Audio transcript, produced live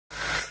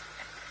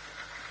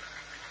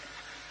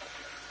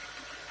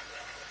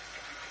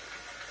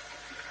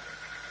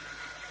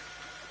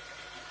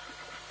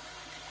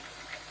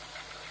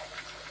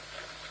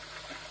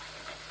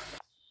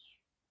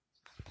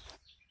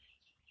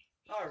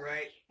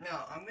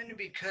Now I'm going to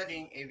be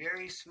cutting a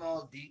very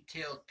small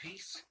detailed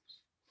piece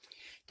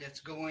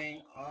that's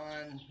going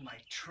on my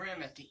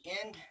trim at the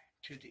end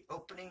to the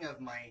opening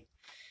of my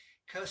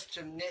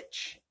custom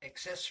niche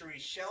accessory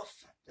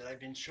shelf that I've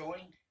been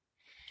showing,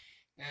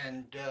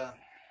 and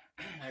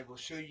I will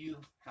show you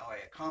how I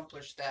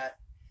accomplish that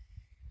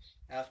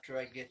after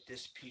I get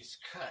this piece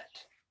cut.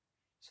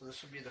 So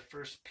this will be the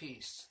first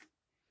piece.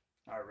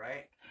 All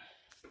right.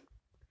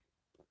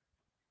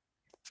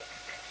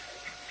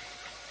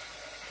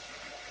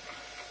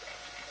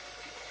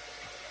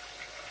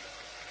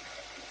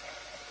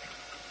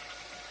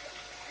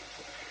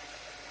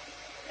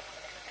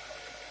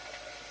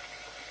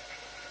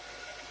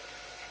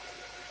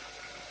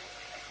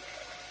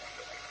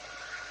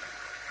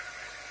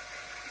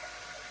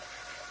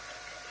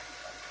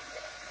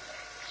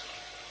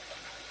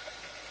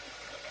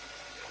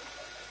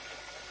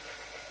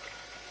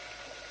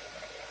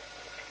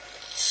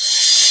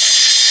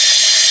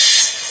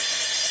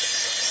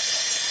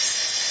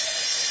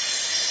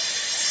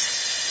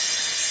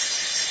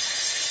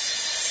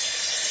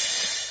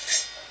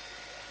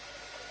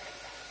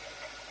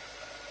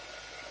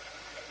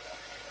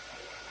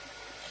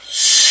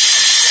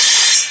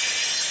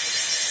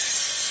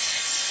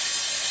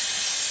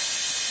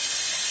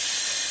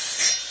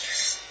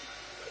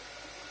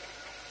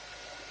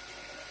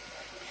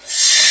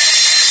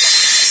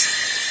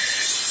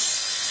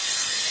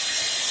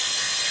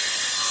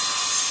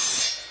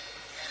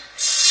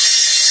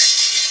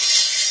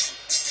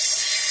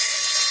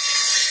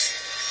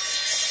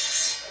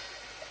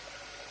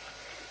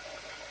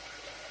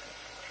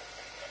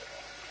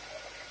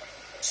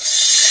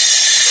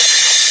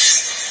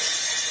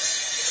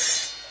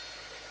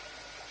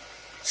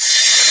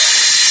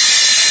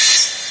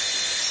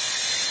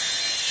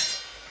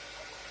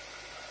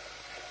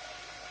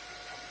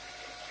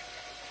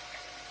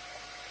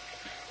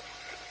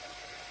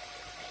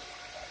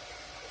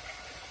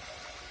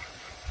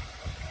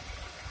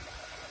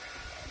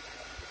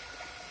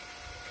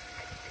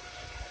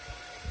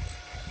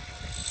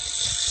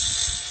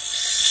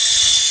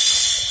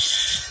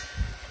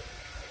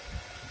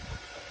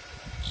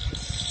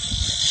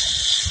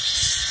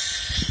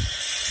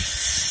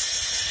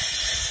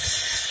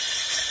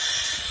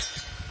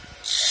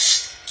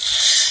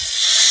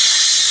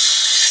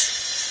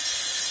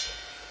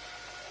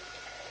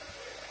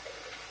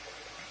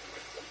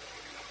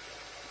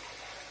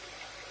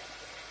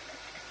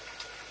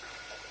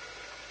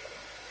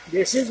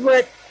 This is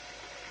what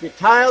the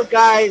tile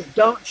guys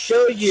don't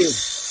show you.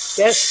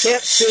 Best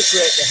kept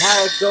secret,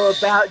 how to go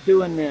about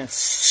doing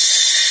this.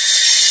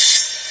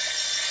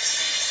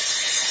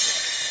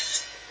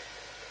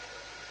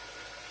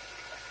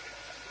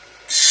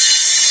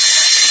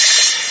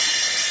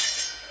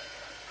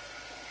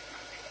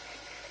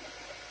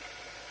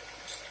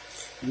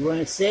 You want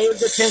to save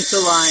the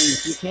pencil line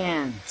if you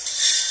can.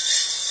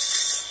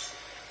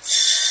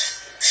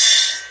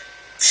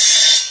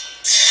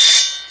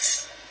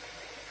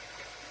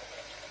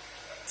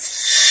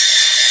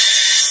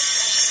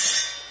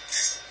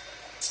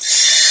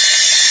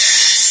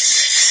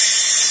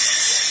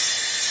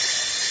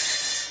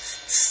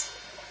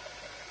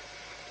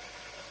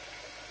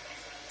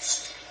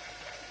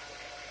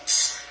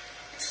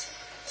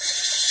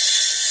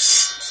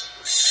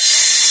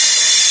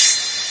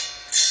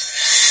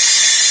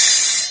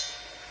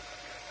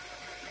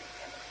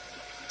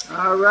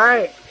 All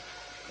right,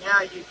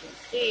 now you can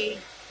see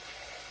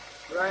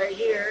right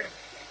here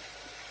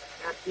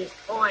at this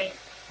point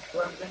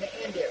where I'm going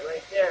to end it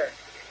right there.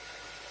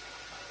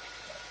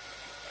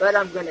 But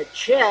I'm going to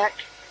check,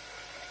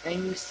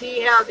 and you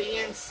see how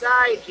the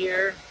inside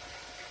here,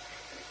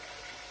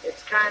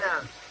 it's kind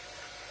of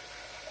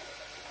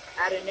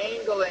at an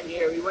angle in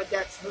here. We want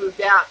that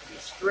smoothed out to be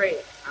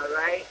straight, all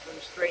right? Let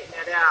me straighten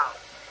that out.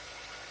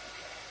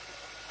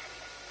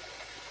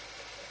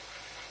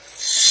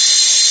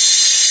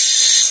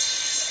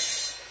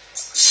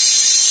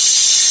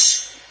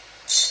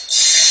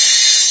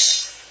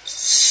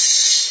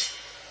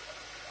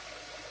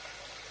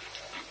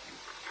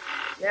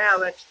 Now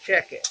let's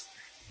check it.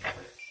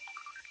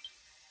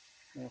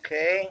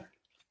 Okay.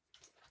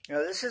 Now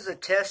this is a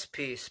test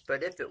piece,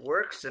 but if it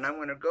works, then I'm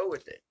going to go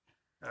with it.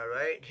 All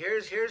right.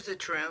 Here's the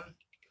trim,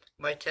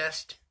 my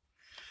test.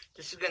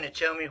 This is going to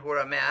tell me where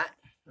I'm at.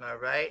 All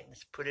right.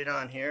 Let's put it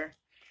on here.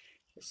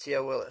 Let's see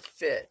how well it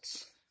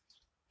fits.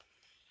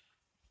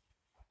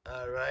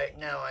 All right.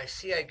 Now I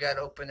see I got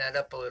to open that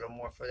up a little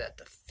more for that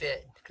to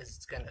fit, because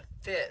it's going to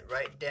fit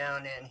right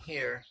down in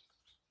here.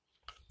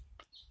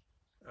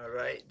 All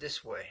right,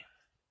 this way.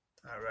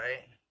 All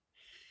right,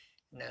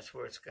 and that's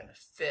where it's going to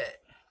fit,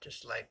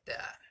 just like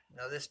that.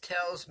 Now this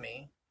tells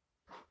me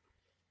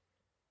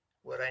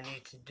what I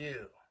need to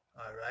do.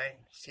 All right,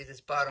 see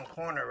this bottom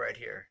corner right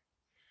here?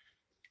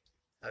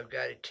 I've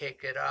got to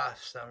take it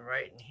off some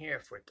right in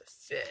here for it to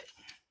fit.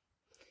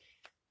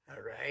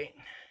 All right,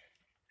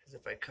 because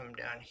if I come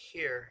down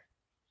here,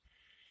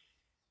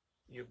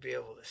 you'll be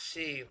able to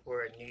see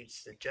where it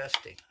needs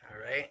adjusting. All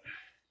right.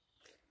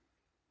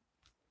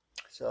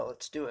 So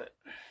let's do it.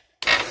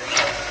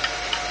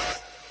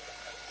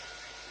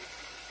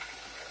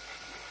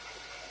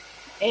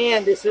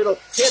 And this little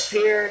tip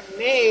here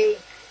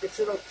this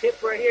little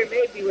tip right here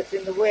may be what's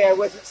in the way. I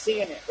wasn't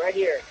seeing it right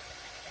here.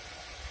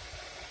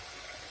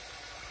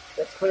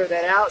 Let's clear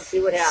that out and see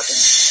what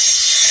happens.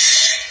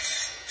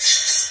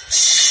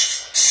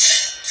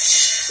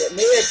 That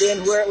may have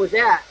been where it was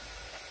at.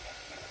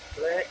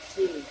 Let's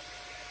see.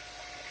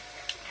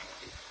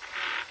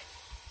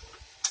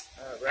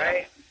 All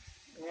right.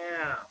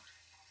 Now,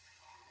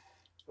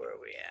 where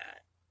are we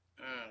at?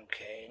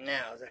 Okay,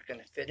 now is that going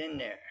to fit in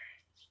there?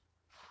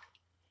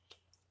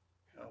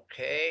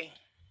 Okay.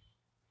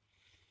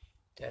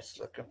 That's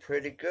looking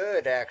pretty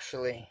good,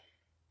 actually.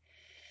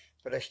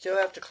 But I still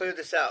have to clear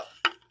this out.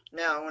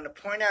 Now, I'm going to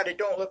point out it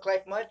don't look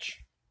like much,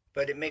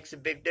 but it makes a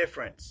big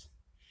difference.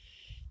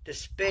 The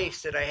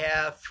space that I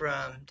have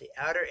from the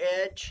outer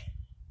edge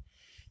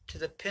to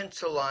the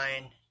pencil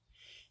line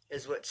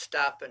is what's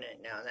stopping it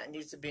now. That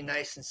needs to be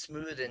nice and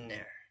smooth in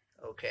there,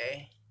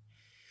 okay?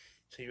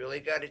 So you really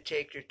got to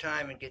take your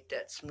time and get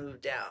that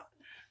smoothed out,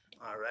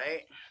 all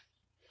right?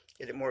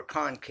 Get it more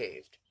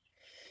concaved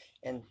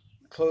and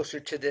closer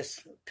to this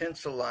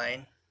pencil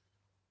line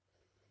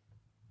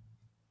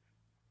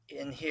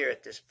in here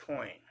at this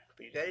point.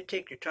 But you got to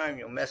take your time,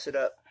 you'll mess it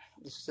up.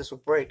 This will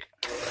break.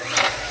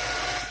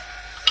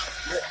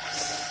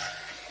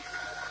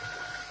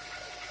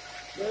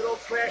 Little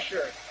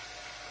pressure.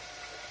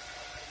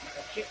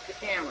 I'll kick the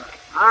camera.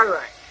 All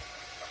right.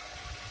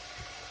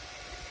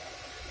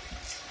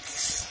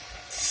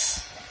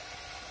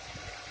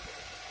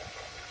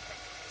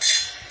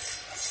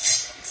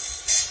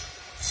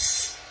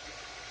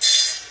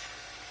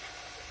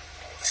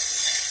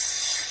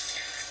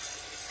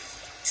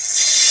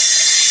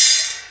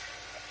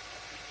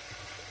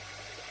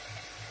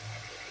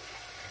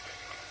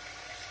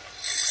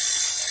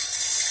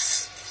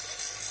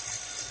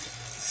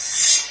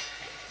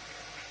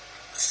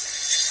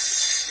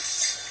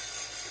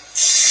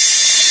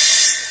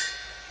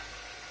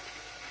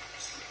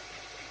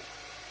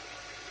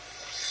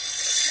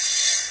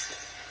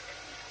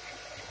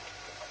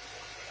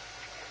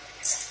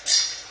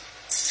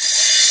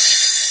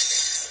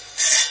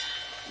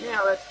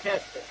 Now let's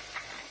test it.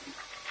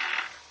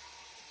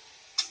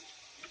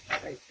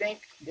 I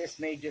think this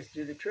may just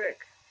do the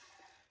trick.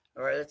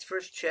 Alright, let's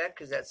first check,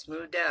 is that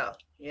smoothed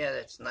out? Yeah,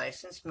 that's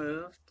nice and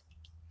smoothed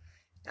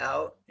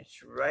out.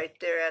 It's right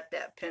there at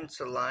that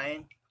pencil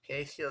line.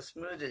 Okay, see how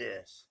smooth it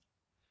is.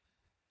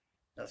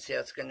 Let's see how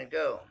it's going to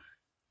go.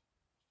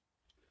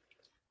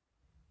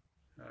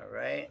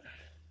 Alright.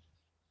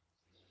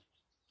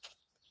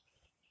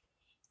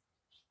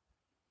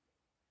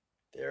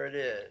 There it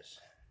is.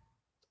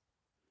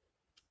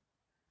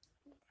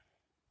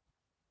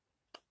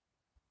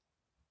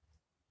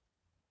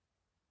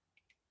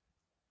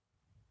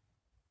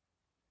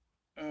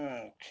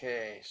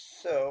 Okay,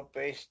 so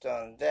based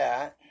on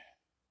that,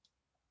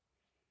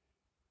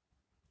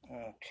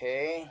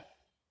 okay,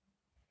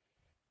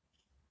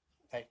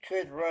 I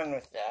could run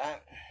with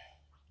that.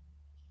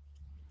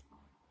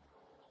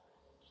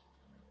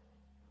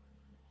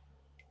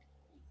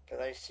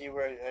 But I see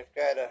where I've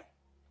got to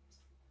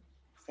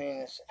clean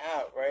this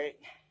out, right?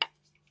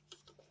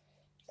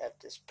 At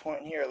this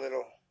point here, a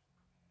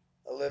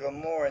little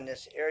more in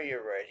this area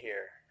right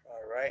here.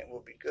 All right, we'll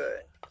be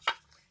good.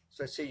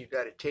 So I say you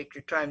got to take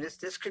your time.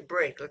 This could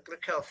break. Look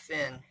how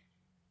thin.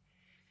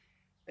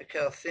 Look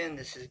how thin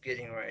this is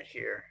getting right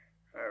here.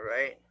 All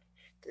right,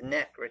 the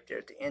neck right there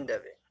at the end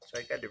of it. So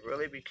I got to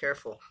really be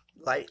careful.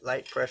 Light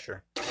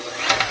pressure.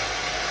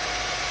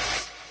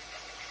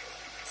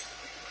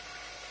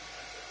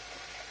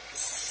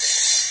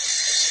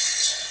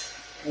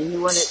 And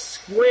you want it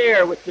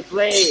square with the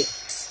blade.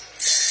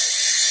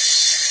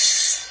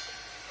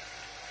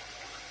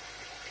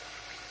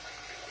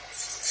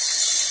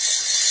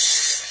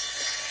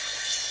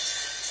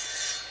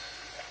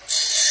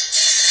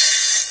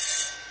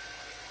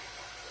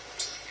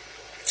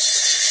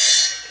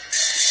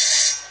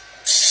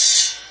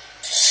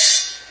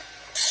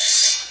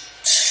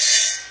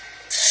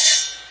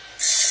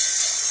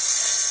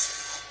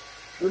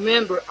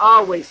 Remember,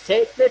 always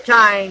take the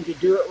time to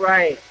do it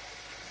right.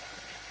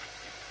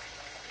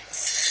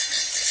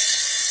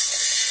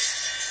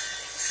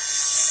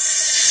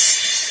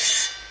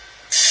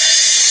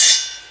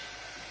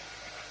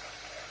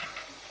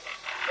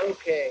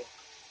 Okay.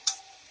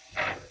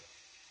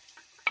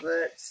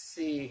 Let's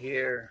see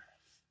here.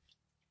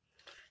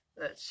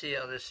 Let's see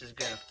how this is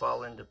going to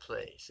fall into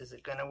place. Is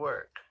it going to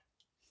work?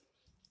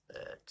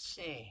 Let's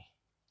see.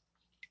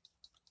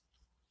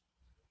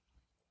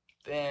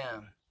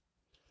 Bam.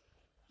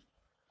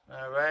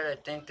 Alright, I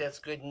think that's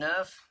good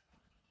enough.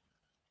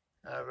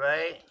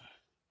 Alright.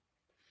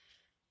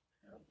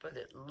 But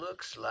it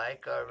looks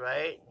like,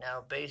 alright,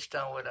 now based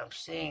on what I'm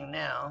seeing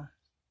now,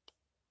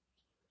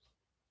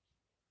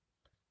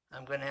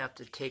 I'm going to have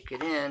to take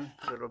it in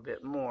a little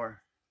bit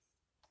more.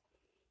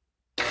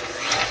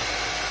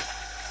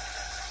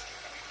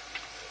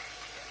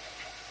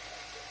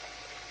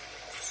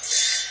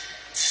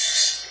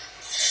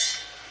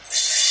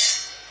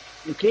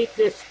 And keep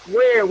this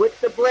square with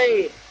the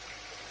blade.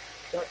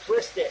 Don't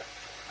twist it.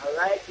 All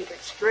right, keep it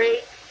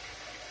straight.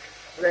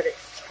 Let it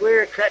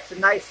square, cuts a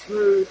nice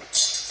smooth.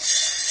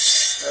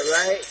 All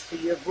right, so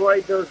you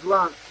avoid those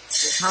lumps,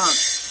 those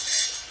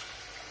humps,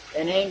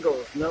 and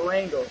angles, no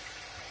angles.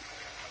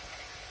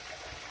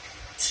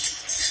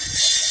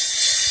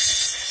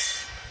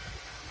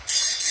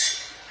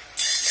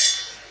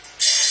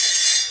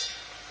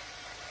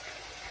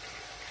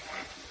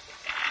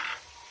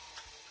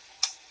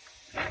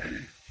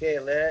 Okay,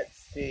 let's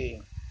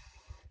see.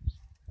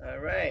 All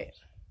right,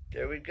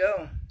 there we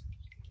go.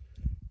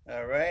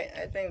 All right,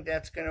 I think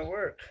that's gonna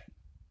work.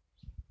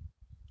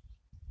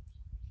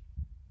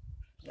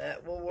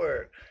 That will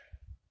work.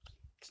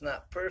 It's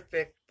not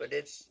perfect, but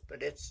it's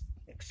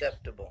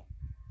acceptable.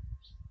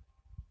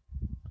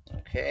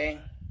 Okay,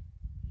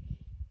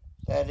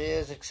 that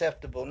is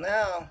acceptable.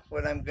 Now,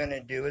 what I'm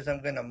gonna do is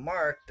I'm gonna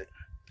mark the.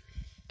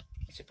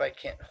 Let's see if I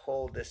can't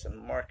hold this and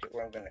mark it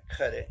where I'm gonna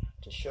cut it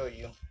to show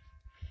you.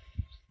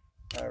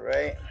 All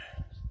right,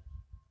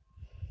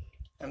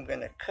 I'm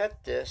gonna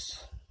cut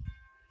this.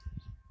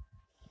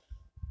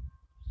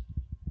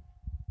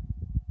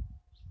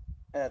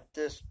 At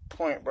this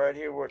point right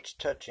here where it's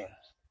touching,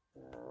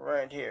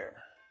 right here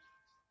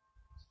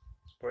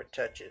where it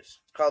touches.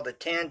 It's called the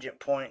tangent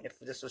point if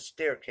this was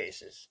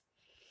staircases.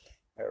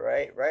 All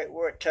right, right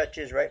where it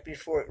touches, right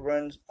before it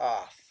runs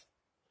off.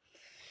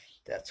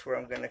 That's where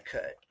I'm going to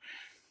cut.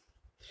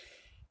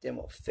 Then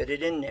we'll fit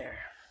it in there.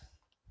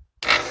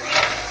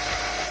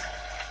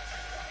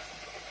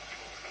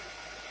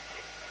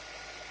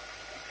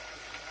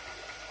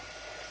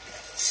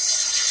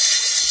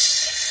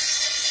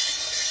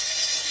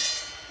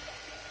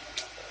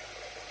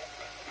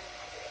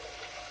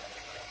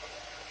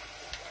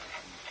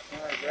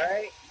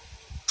 Alright,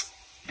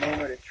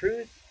 moment of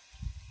truth.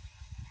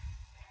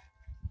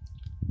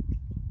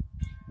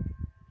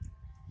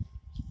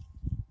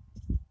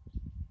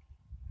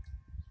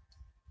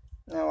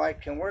 Now I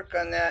can work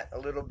on that a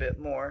little bit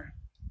more,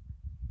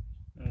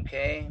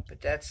 okay,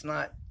 but that's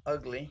not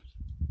ugly,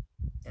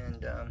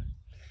 and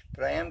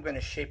but I am going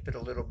to shape it a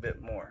little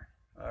bit more.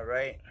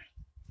 Alright,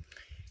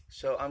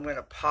 so I'm going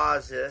to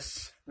pause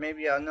this.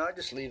 Maybe I'll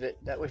just leave it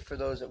that way for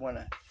those that want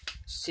to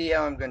see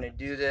how I'm going to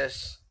do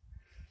this.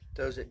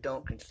 Those that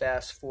don't can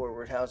fast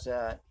forward. How's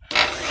that?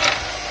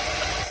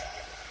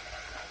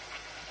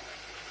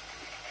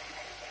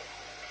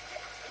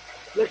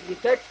 Look, if you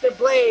touch the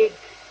blade,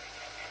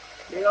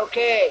 you're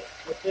okay.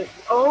 With this,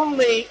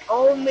 only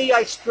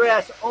I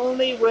stress,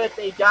 only with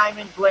a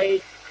diamond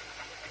blade,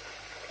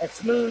 a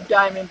smooth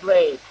diamond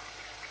blade.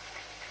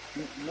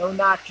 No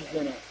notches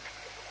in it.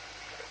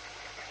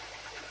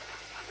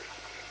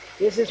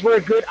 This is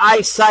where good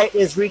eyesight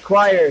is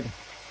required.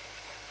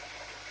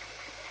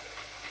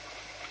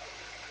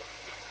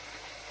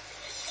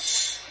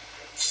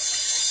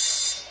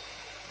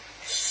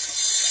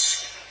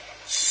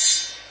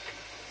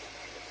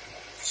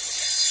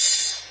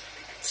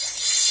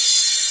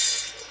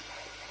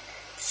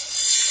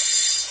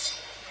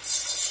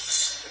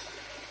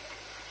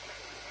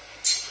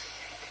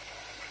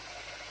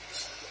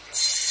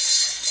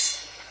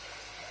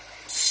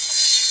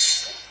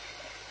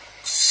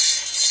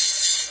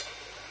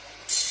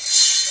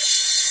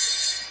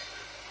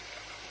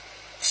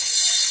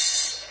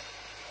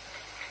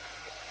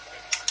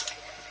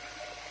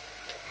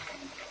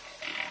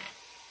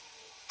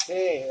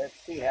 Okay, let's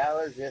see, how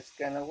is this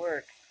going to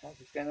work? How's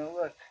it going to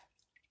look?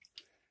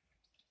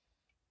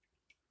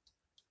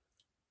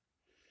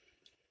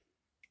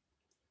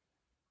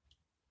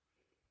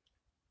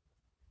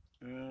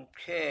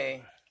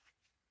 Okay.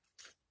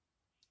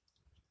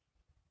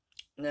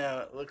 Now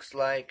it looks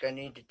like I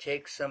need to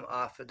take some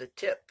off of the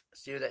tip.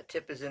 See where that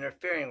tip is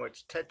interfering, where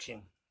it's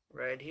touching?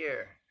 Right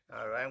here.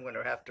 Alright, I'm going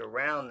to have to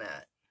round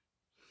that.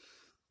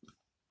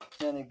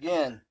 And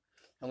again,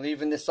 I'm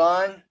leaving this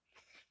on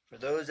for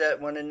those that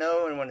want to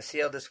know and want to see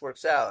how this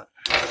works out.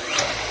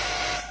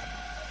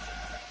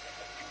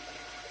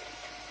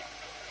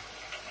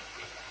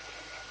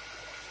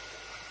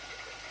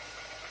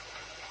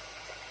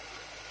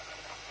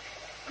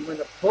 I'm going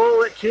to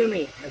pull it to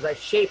me as I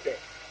shape it.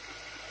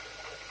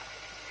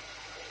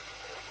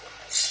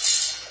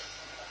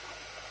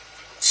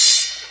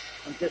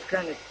 I'm just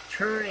kind of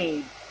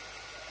turning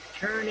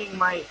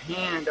my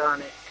hand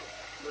on it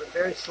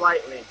very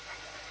slightly.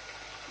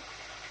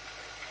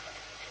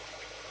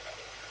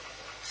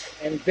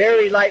 And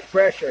very light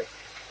pressure.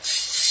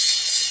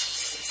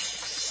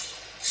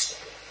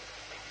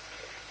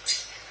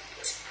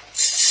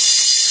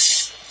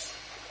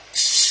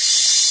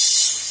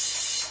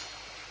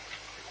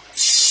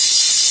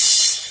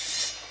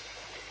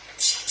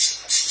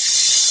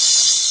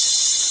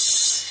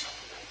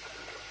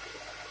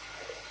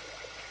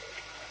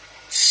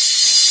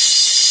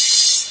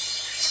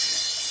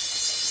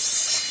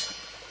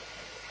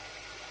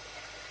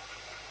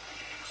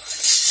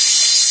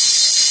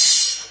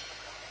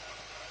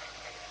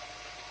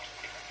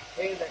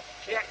 Okay, let's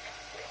check.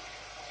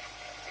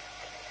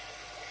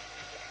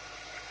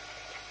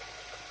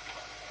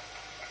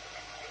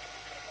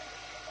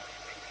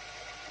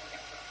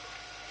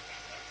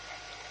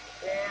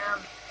 Bam.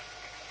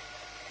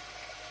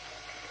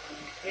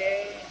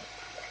 Okay.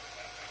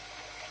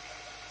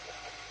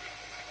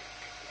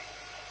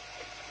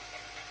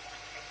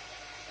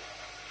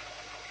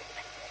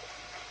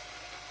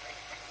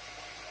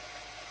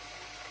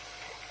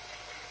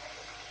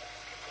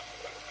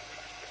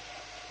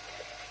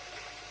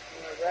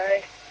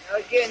 Alright. Now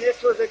again,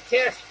 this was a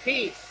test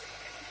piece.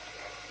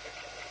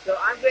 So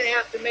I'm going to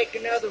have to make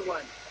another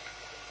one.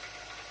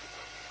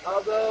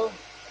 Although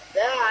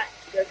that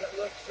doesn't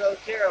look so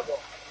terrible.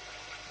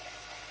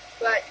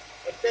 But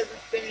it doesn't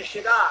finish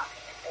it off.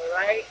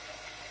 Alright?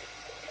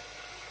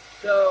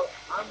 So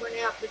I'm going to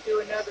have to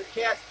do another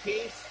test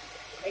piece.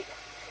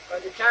 By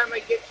the time I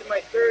get to my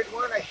third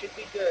one, I should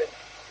be good.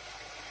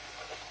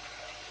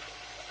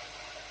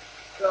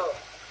 So,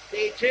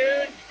 stay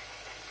tuned.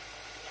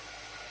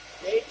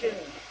 Stay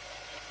tuned.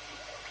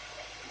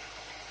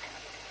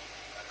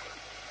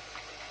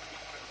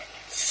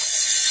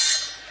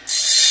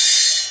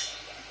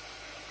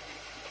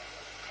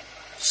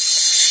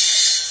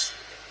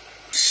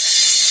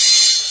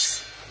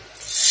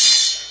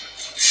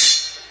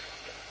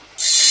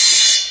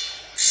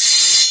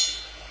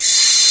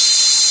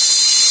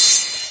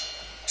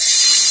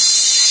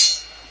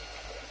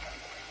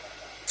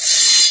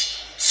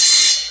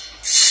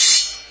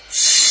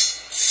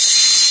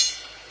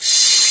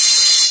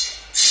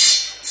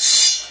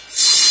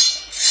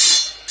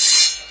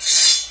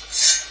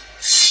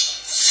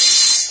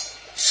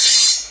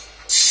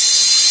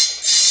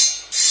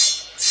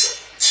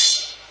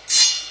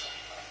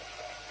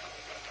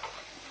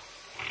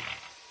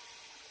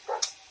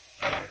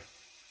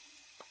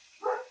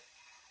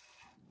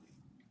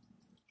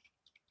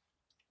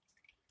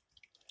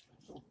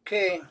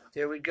 Okay,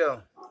 there we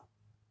go.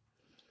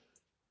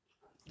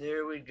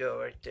 There we go,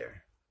 right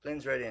there.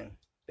 Blends right in.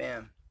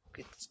 Bam.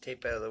 Get this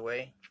tape out of the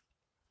way.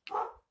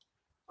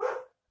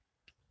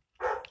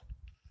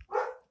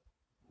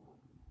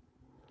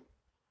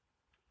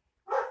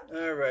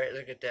 Alright,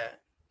 look at that.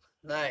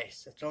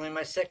 Nice. That's only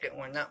my second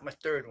one, not my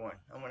third one.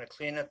 I'm going to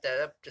clean up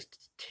that up just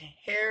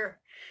a hair,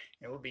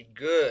 and we'll be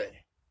good.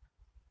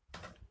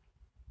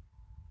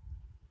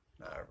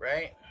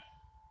 Alright.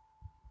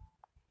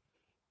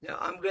 Now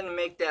I'm going to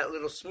make that a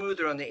little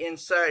smoother on the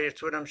inside.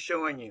 It's what I'm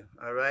showing you.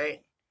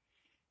 Alright.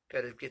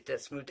 Got to get that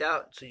smoothed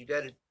out. So you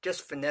got to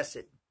just finesse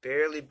it.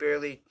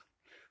 Barely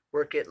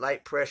work it,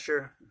 light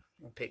pressure,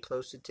 and pay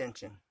close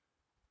attention.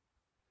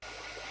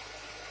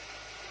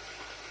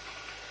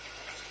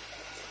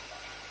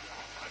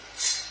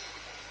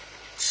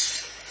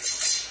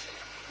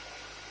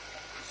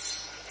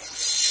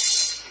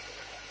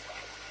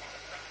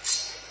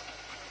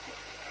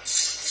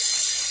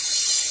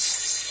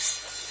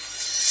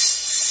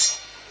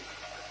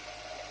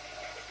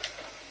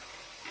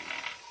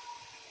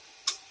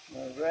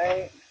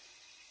 Alright.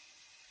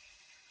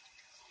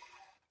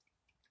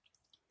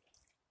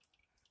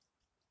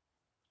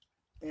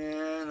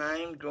 And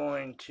I'm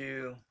going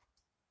to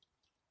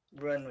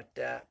run with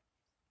that.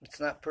 It's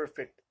not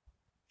perfect,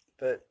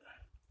 but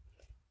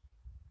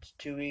it's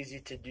too easy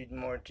to do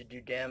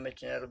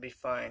damage, and that'll be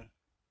fine.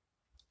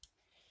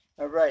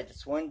 Alright,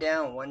 it's one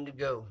down, one to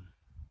go.